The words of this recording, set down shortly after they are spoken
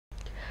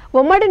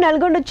ఉమ్మడి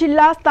నల్గొండ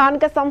జిల్లా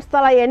స్థానిక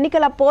సంస్థల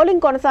ఎన్నికల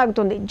పోలింగ్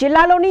కొనసాగుతుంది.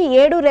 జిల్లాలోని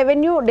 7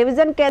 రెవెన్యూ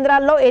డివిజన్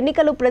కేంద్రాల్లో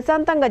ఎన్నికలు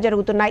ప్రశాంతంగా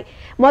జరుగుతున్నాయి.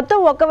 మొత్తం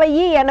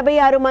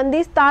 1086 మంది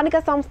స్థానిక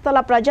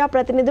సంస్థల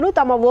ప్రజాప్రతినిధులు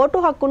తమ ఓటు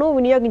హక్కును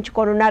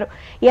వినియోగించుకోనున్నారు.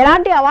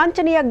 ఎలాంటి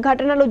అవాంఛనీయ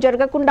ఘటనలు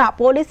జరగకుండా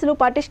పోలీసులు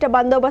పటిష్ట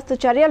బందోబస్తు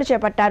చర్యలు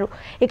చేపట్టారు.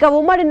 ఇక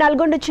ఉమ్మడి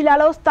నల్గొండ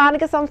జిల్లాలో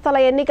స్థానిక సంస్థల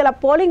ఎన్నికల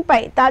పోలింగ్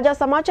పై తాజా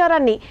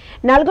సమాచారాన్ని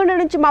నల్గొండ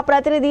నుంచి మా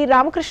ప్రతినిధి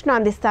రామకృష్ణ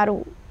అందిస్తారు.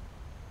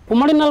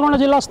 ఉమ్మడి నల్గొండ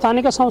జిల్లా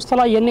స్థానిక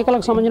సంస్థల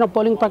ఎన్నికలకు సంబంధించిన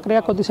పోలింగ్ ప్రక్రియ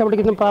కొద్దిసేపటి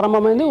క్రితం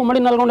ప్రారంభమైంది. ఉమ్మడి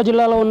నల్గొండ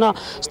జిల్లాలో ఉన్న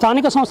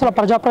స్థానిక సంస్థల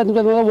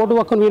ప్రజాప్రతినిధుల ఓటు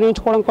హక్కును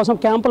వినియోగించుకోవడం కోసం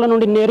క్యాంపుల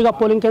నుండి నేరుగా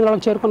పోలింగ్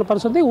కేంద్రాలకు చేరుకున్న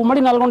పరిస్థితి.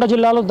 ఉమ్మడి నల్గొండ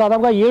జిల్లాలో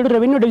దాదాపుగా 7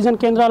 రెవెన్యూ డివిజన్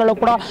కేంద్రాలలో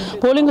కూడా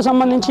పోలింగ్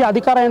సంబంధించి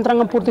అధికార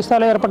యంత్రాంగం పూర్తి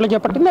స్థాయిలో ఏర్పాట్లు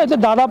చేపట్టింది. అయితే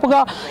దాదాపుగా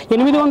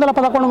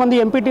 811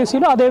 మంది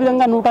ఎంపీటీసీలు,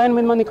 అదేవిధంగా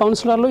 108 మంది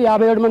కౌన్సిలర్లు,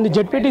 57 మంది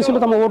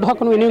జెడ్పీటీసీలు తమ ఓటు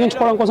హక్కును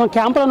వినియోగించుకోవడం కోసం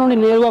క్యాంపుల నుండి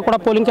నేరుగా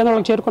కూడా పోలింగ్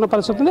కేంద్రాలకు చేరుకున్న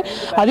పరిస్థితి ఉంది.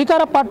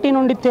 అధికార పార్టీ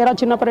నుండి తేరా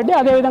చిన్నపరెడ్డి,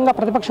 అదేవిధంగా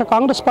ప్రతిపక్ష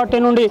కాంగ్రెస్ పార్టీ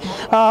నుండి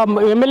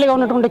ఎమ్మెల్యేగా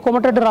ఉన్నటువంటి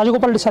కోమటిరెడ్డి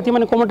రాజగోపాల్ రెడ్డి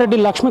సతీమణి కోమటిరెడ్డి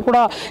లక్ష్మి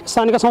కూడా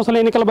స్థానిక సంస్థల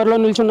ఎన్నికల బరిలో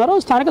నిల్చున్నారు.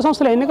 స్థానిక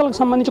సంస్థల ఎన్నికలకు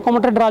సంబంధించి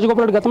కోమటిరెడ్డి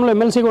రాజగోపాల్ రెడ్డి గతంలో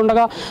ఎమ్మెల్సీగా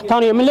ఉండగా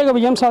తాను ఎమ్మెల్యేగా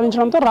విజయం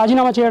సాధించడంతో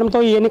రాజీనామా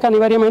చేయడంతో ఈ ఎన్నిక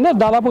అనివార్యమైంది.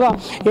 దాదాపుగా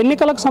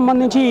ఎన్నికలకు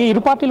సంబంధించి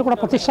ఇరు పార్టీలు కూడా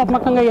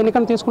ప్రతిష్టాత్మకంగా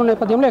ఎన్నికను తీసుకున్న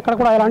నేపథ్యంలో ఎక్కడ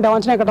కూడా ఎలాంటి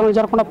అవాంఛనీయ ఘటనలు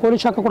జరగకుండా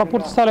పోలీస్ శాఖ కూడా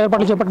పూర్తి స్థాయిలో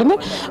ఏర్పాట్లు చేపట్టింది.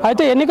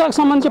 అయితే ఎన్నికలకు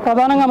సంబంధించి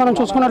ప్రధానంగా మనం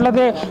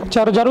చూసుకున్నట్లయితే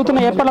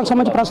జరుగుతున్న ఏర్పాట్లకు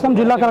సంబంధించి ప్రస్తుతం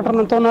జిల్లా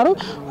కలెక్టర్తో ఉన్నారు.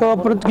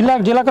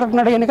 జిల్లా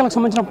కలెక్టర్ ఎన్నికలకు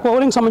సంబంధించిన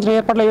పోలింగ్ సంబంధించిన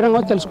ఏర్పాట్లు ఏ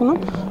విధంగా తెలుసుకుందాం.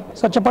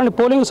 సార్ చెప్పండి,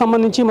 పోలింగ్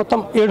సంబంధించి మొత్తం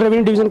 7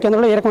 రెవెన్యూ డివిజన్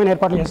కేంద్రాల్లో ఏ రకమైన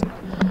ఏర్పాట్లు చేస్తారు?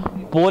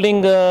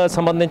 పోలింగ్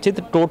సంబంధించి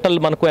టోటల్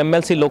మనకు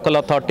MLC local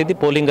అథారిటీది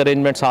polling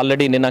arrangements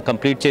already నిన్న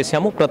కంప్లీట్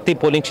చేశాము. ప్రతి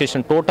పోలింగ్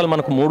స్టేషన్ టోటల్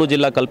మనకు 3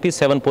 జిల్లా కలిపి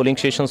 7 పోలింగ్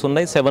స్టేషన్స్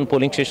ఉన్నాయి. 7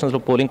 పోలింగ్ స్టేషన్స్లో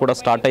పోలింగ్ కూడా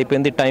స్టార్ట్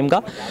అయిపోయింది టైంగా.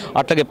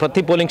 అట్లాగే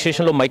ప్రతి పోలింగ్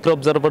స్టేషన్లో micro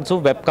observers,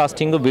 web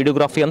casting,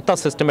 videography అంతా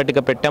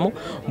సిస్టమేటిక్గా పెట్టాము.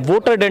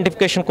 ఓటర్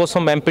ఐడెంటిఫికేషన్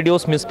కోసం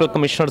ఎంపీడీఓస్, మున్సిపల్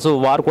కమిషనర్స్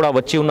వారు కూడా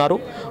వచ్చి ఉన్నారు.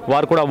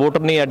 వారు కూడా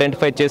ఓటర్ని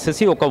ఐడెంటిఫై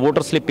చేసేసి ఒక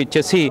ఓటర్ స్లిప్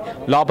ఇచ్చేసి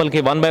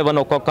లోపలికి 1 by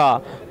 1 ఒక్కొక్క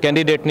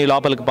క్యాండిడేట్ని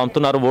లోపలికి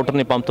పంపుతున్నారు,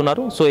 ఓటర్ని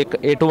పంపుతున్నారు. సో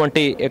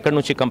ఎక్కడి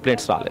నుంచి కంప్లైంట్స్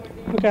రాలేదు.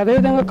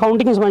 అదేవిధంగా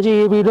కౌంటింగ్ సంబంధించి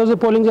ఈ రోజు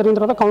పోలింగ్ జరిగిన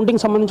తర్వాత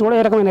కౌంటింగ్ సంబంధించి కూడా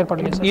ఏ రకమైన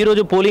ఏర్పాట్లు చేస్తారు? ఈ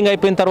రోజు పోలింగ్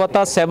అయిపోయిన తర్వాత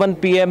 7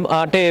 PM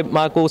అంటే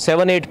మాకు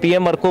 7-8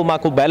 PM వరకు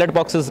మాకు బ్యాలెట్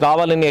బాక్సెస్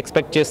రావాలని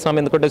ఎక్స్పెక్ట్ చేస్తున్నాం.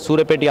 ఎందుకంటే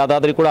సూర్యాపేట,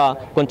 యాదాద్రి కూడా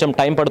కొంచెం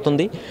టైం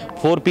పడుతుంది.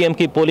 4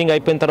 PMకి పోలింగ్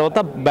అయిపోయిన తర్వాత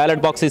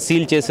బ్యాలెట్ బాక్సెస్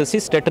సీల్ చేసేసి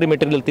స్టెటరీ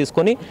మెటీరియల్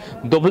తీసుకొని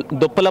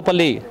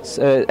దుప్పలపల్లి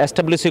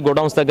ఎస్టాబ్లిష్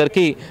గోడౌన్స్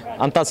దగ్గరికి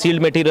అంతా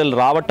సీల్డ్ మెటీరియల్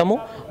రావటము,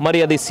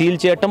 మరి అది సీల్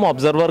చేయటము.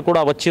 అబ్జర్వర్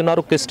కూడా వచ్చి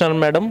ఉన్నారు, క్రిస్టన్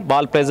మేడం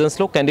వాళ్ళ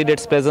ప్రెజెన్స్లో,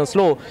 క్యాండిడేట్స్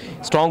ప్రెజెన్స్లో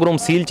స్ట్రాంగ్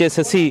రూమ్ సీల్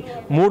చేసేసి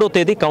 3వ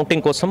తేదీ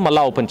కౌంటింగ్ కోసం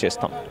మళ్ళీ ఓపెన్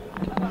చేస్తాం.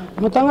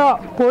 మొత్తంగా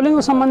పోలింగ్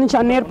సంబంధించి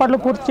అన్ని ఏర్పాట్లు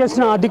పూర్తి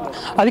చేసిన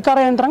అధికార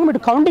యంత్రాంగం ఇటు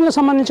కౌంటింగ్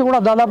సంబంధించి కూడా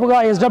దాదాపుగా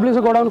SWC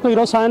గోడౌన్కు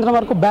ఈరోజు సాయంత్రం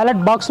వరకు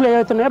బ్యాలెట్ బాక్సులు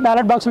ఏవైతున్నాయో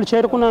బ్యాలెట్ బాక్సులు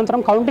చేరుకున్న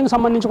అనంతరం కౌంటింగ్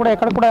సంబంధించి కూడా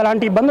ఎక్కడ కూడా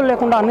ఎలాంటి ఇబ్బందులు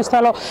లేకుండా అన్ని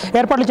స్థాయిలో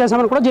ఏర్పాట్లు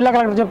చేశామని కూడా జిల్లా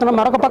కలెక్టర్ చెప్తున్నారు.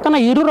 మరొక పక్కన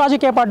ఇరు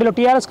రాజకీయ పార్టీలు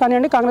TRS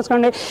కానివ్వండి, కాంగ్రెస్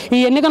కానివ్వండి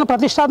ఈ ఎన్నికను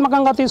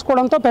ప్రతిష్టాత్మకంగా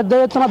తీసుకోవడంతో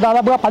పెద్ద ఎత్తున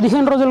దాదాపుగా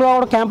 15 రోజులుగా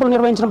కూడా క్యాంపులు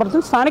నిర్వహించిన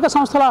పరిస్థితి. స్థానిక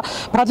సంస్థల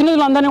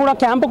ప్రతినిధులందరినీ కూడా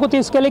క్యాంపుకు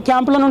తీసుకెళ్లి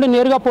క్యాంపుల నుండి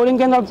నేరుగా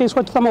పోలింగ్ కేంద్రాలకు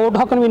తీసుకొచ్చి తమ ఓటు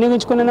హక్కును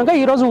వినియోగించుకునేందుకు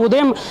ఈ రోజు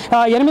ఉదయం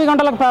 8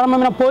 గంటలకు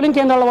ప్రారంభమైన పోలింగ్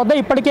కేంద్రాల వద్ద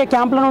ఇప్పటికే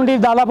క్యాంపుల నుండి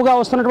దాదాపుగా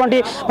వస్తున్నటువంటి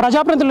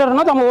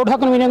ప్రజాప్రతినిధులను తమ ఓటు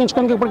హక్కును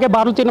వినియోగించుకోవడానికి ఇప్పటికే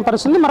బారులు తీరిన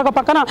పరిస్థితి. మరొక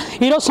పక్కన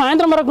ఈరోజు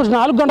సాయంత్రం వరకు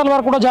 4 గంటల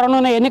వరకు కూడా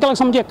జరగనున్న ఎన్నికలకు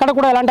సంబంధించి ఎక్కడ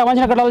కూడా ఎలాంటి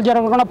అవాంఛనీయ ఘటనలు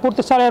జరగకుండా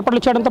పూర్తి స్థాయి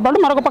ఏర్పాట్లు చేయడంతో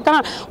పాటు మరొక పక్కన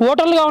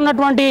ఓటర్లుగా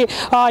ఉన్నటువంటి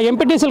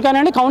ఎంపీటీసీలు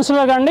కానివ్వండి,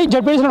 కౌన్సిలర్ కానివ్వండి,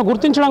 జెడ్పీటీసీలను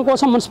గుర్తించడం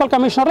కోసం మున్సిపల్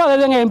కమిషనర్లు,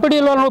 అదేవిధంగా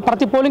ఎంపీడీలను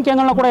ప్రతి పోలింగ్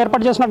కేంద్రంలో కూడా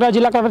ఏర్పాటు చేసినట్టుగా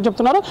జిల్లా కలెక్టర్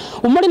చెప్తున్నారు.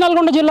 ఉమ్మడి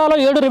నల్గొండ జిల్లాలో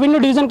 7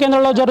 రెవెన్యూ డివిజన్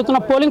కేంద్రాల్లో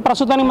జరుగుతున్న పోలింగ్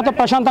ప్రస్తుతానికి మొత్తం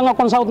ప్రశాంతంగా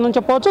కొనసాగుతుందని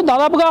చెప్పవచ్చు.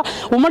 దాదాపుగా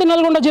ఉమ్మడి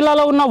నల్గొండ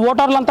జిల్లాలో ఉన్న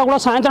ఓటర్లంతా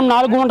కూడా సాయంత్రం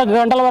 4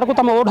 గంటల వరకు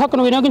తమ ఓటు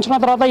హక్కును వినియోగించిన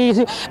తర్వాత ఈ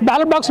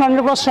బ్యాలెట్ బాక్స్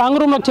అన్ని కూడా స్ట్రాంగ్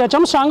రూమ్లోకి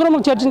చేర్చాము. స్ట్రాంగ్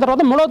రూమ్లోకి చేర్చిన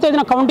తర్వాత 3వ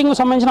తేదీన కౌంటింగ్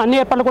సంబంధించిన అన్ని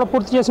ఏర్పాట్లు కూడా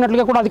పూర్తి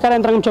చేసినట్లుగా కూడా అధికార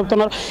యంత్రాంగం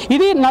చెబుతున్నారు.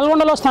 ఇది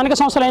నల్గొండలో స్థానిక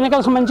సంస్థల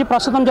ఎన్నికలకు సంబంధించి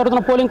ప్రస్తుతం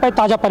జరుగుతున్న పోలింగ్ పై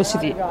తాజా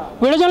పరిస్థితి.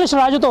 వీడియో జర్నలిస్ట్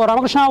రాజుతో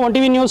రామకృష్ణ,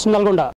 ONETV న్యూస్, నల్గొండ.